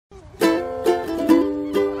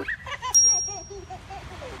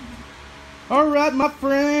Alright, my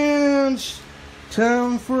friends,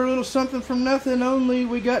 time for a little something from nothing, only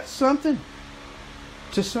we got something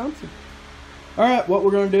to something. Alright, what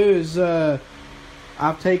we're going to do is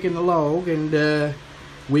I've taken the log and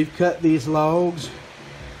we've cut these logs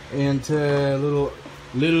into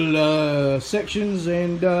little sections,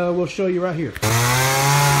 and we'll show you right here.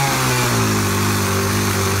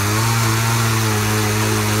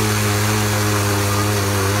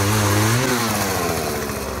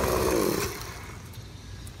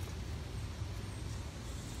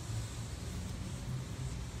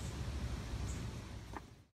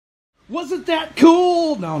 Wasn't that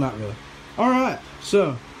cool? No, not really. Alright,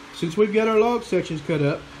 so since we've got our log sections cut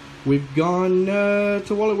up, we've gone to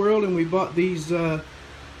Wally World and we bought these your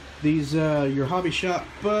hobby shop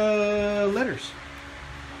letters.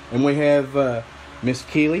 And we have Miss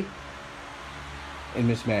Keeley and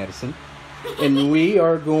Miss Madison. And we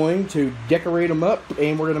are going to decorate them up,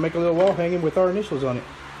 and we're going to make a little wall hanging with our initials on it.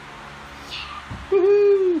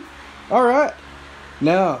 Woohoo! Alright,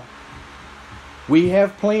 now we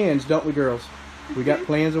have plans, don't we, girls? We got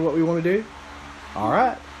plans of what we want to do?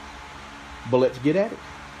 Alright. But let's get at it.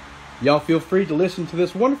 Y'all feel free to listen to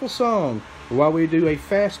this wonderful song while we do a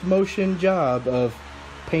fast motion job of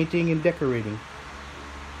painting and decorating.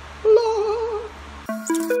 Lord.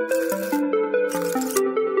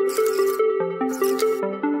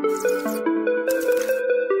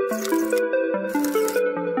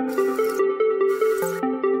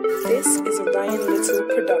 This is a Ryan Little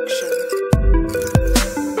production.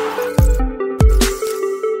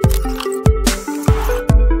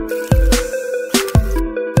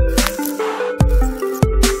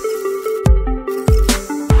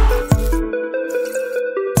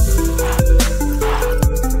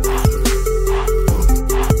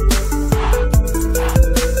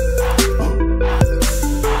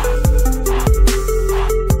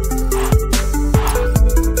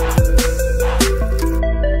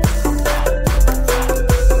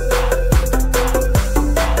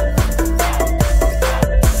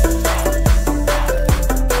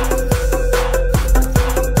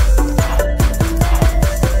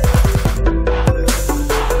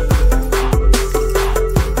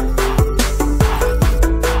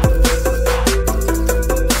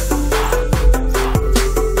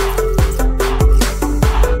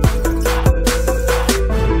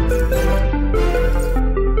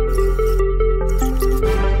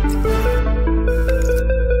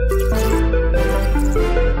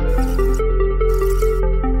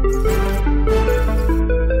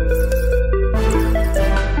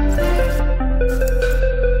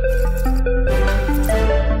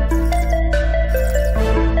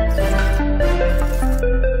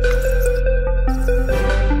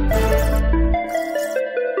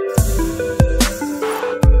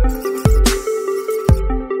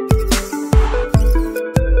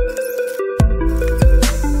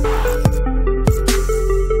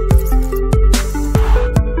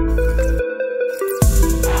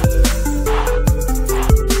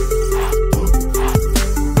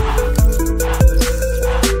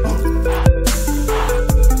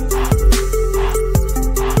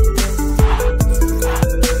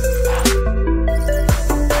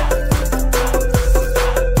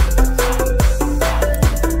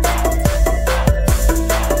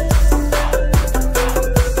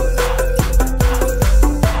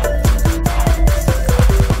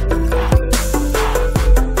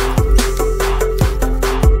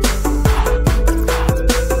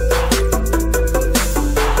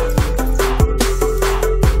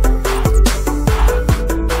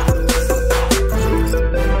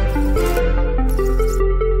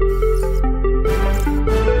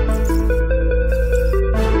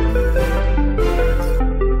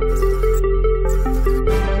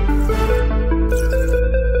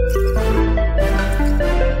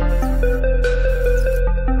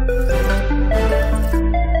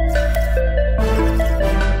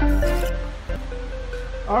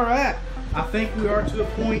 Alright, I think we are to a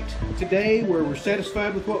point today where we're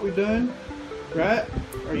satisfied with what we've done, right?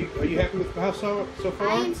 Are you happy with the house so far?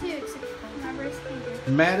 I am too, except for my breast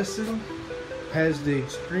finger. Madison has the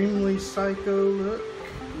extremely psycho look,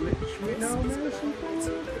 which we know Madison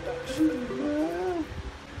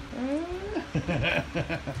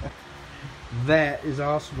That is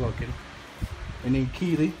awesome looking. And then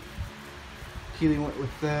Keeley went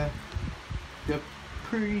with the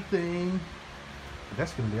pretty thing.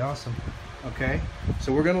 That's going to be awesome. Okay,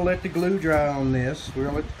 so we're going to let the glue dry on this. We're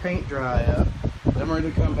going to let the paint dry up. Then we're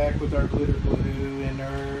going to come back with our glitter glue and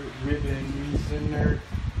our ribbons and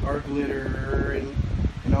our glitter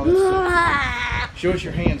and all that stuff. Show us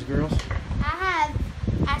your hands, girls.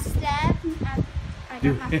 I I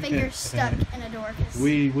got my fingers stuck in a door.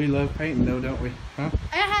 We love painting though, don't we? Huh?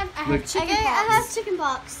 I have chicken pox. I have chicken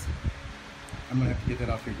pox. I'm gonna have to get that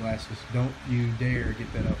off your glasses. Don't you dare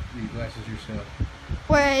get that off your glasses yourself.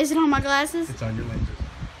 Where is it on my glasses? It's on your lenses.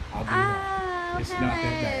 I'll do that. It's not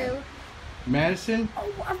that bad. Madison? Oh,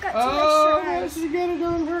 I've got two extra eyes. Madison got it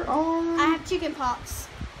on her arm. I have chicken pox.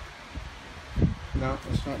 No,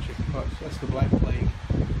 that's not chicken pox. That's the black plague.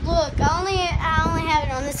 Look, I only have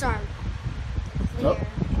it on this arm. Oh.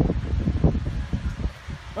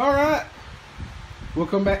 All right. We'll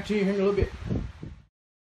come back to you here in a little bit.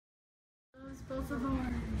 Both of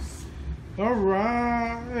ours. All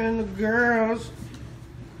right, and the girls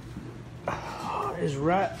is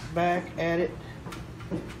right back at it.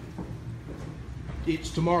 It's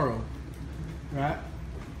tomorrow, right?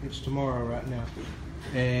 It's tomorrow right now.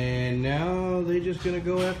 And now they're just gonna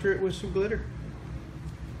go after it with some glitter.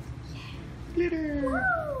 Glitter. Woo!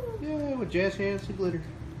 Yeah, with jazz hands and glitter.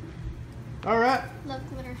 All right. Love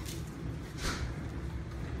glitter.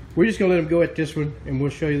 We're just gonna let them go at this one, and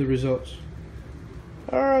we'll show you the results.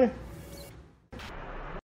 All right.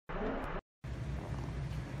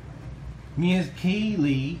 Miss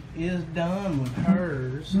Keeley is done with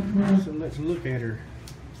hers, so let's look at her.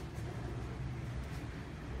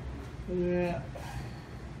 Yeah.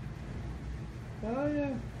 Oh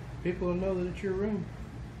yeah. People will know that it's your room.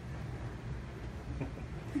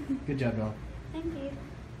 Good job, Dawn. Thank you.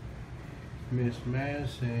 Miss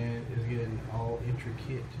Madison is getting all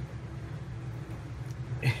intricate.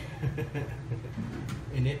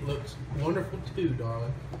 And it looks wonderful too,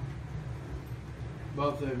 darling.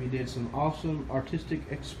 Both of you did some awesome artistic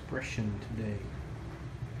expression today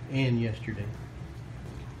and yesterday.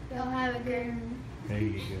 Y'all have a good one. There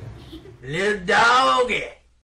you go. Lil Doggy.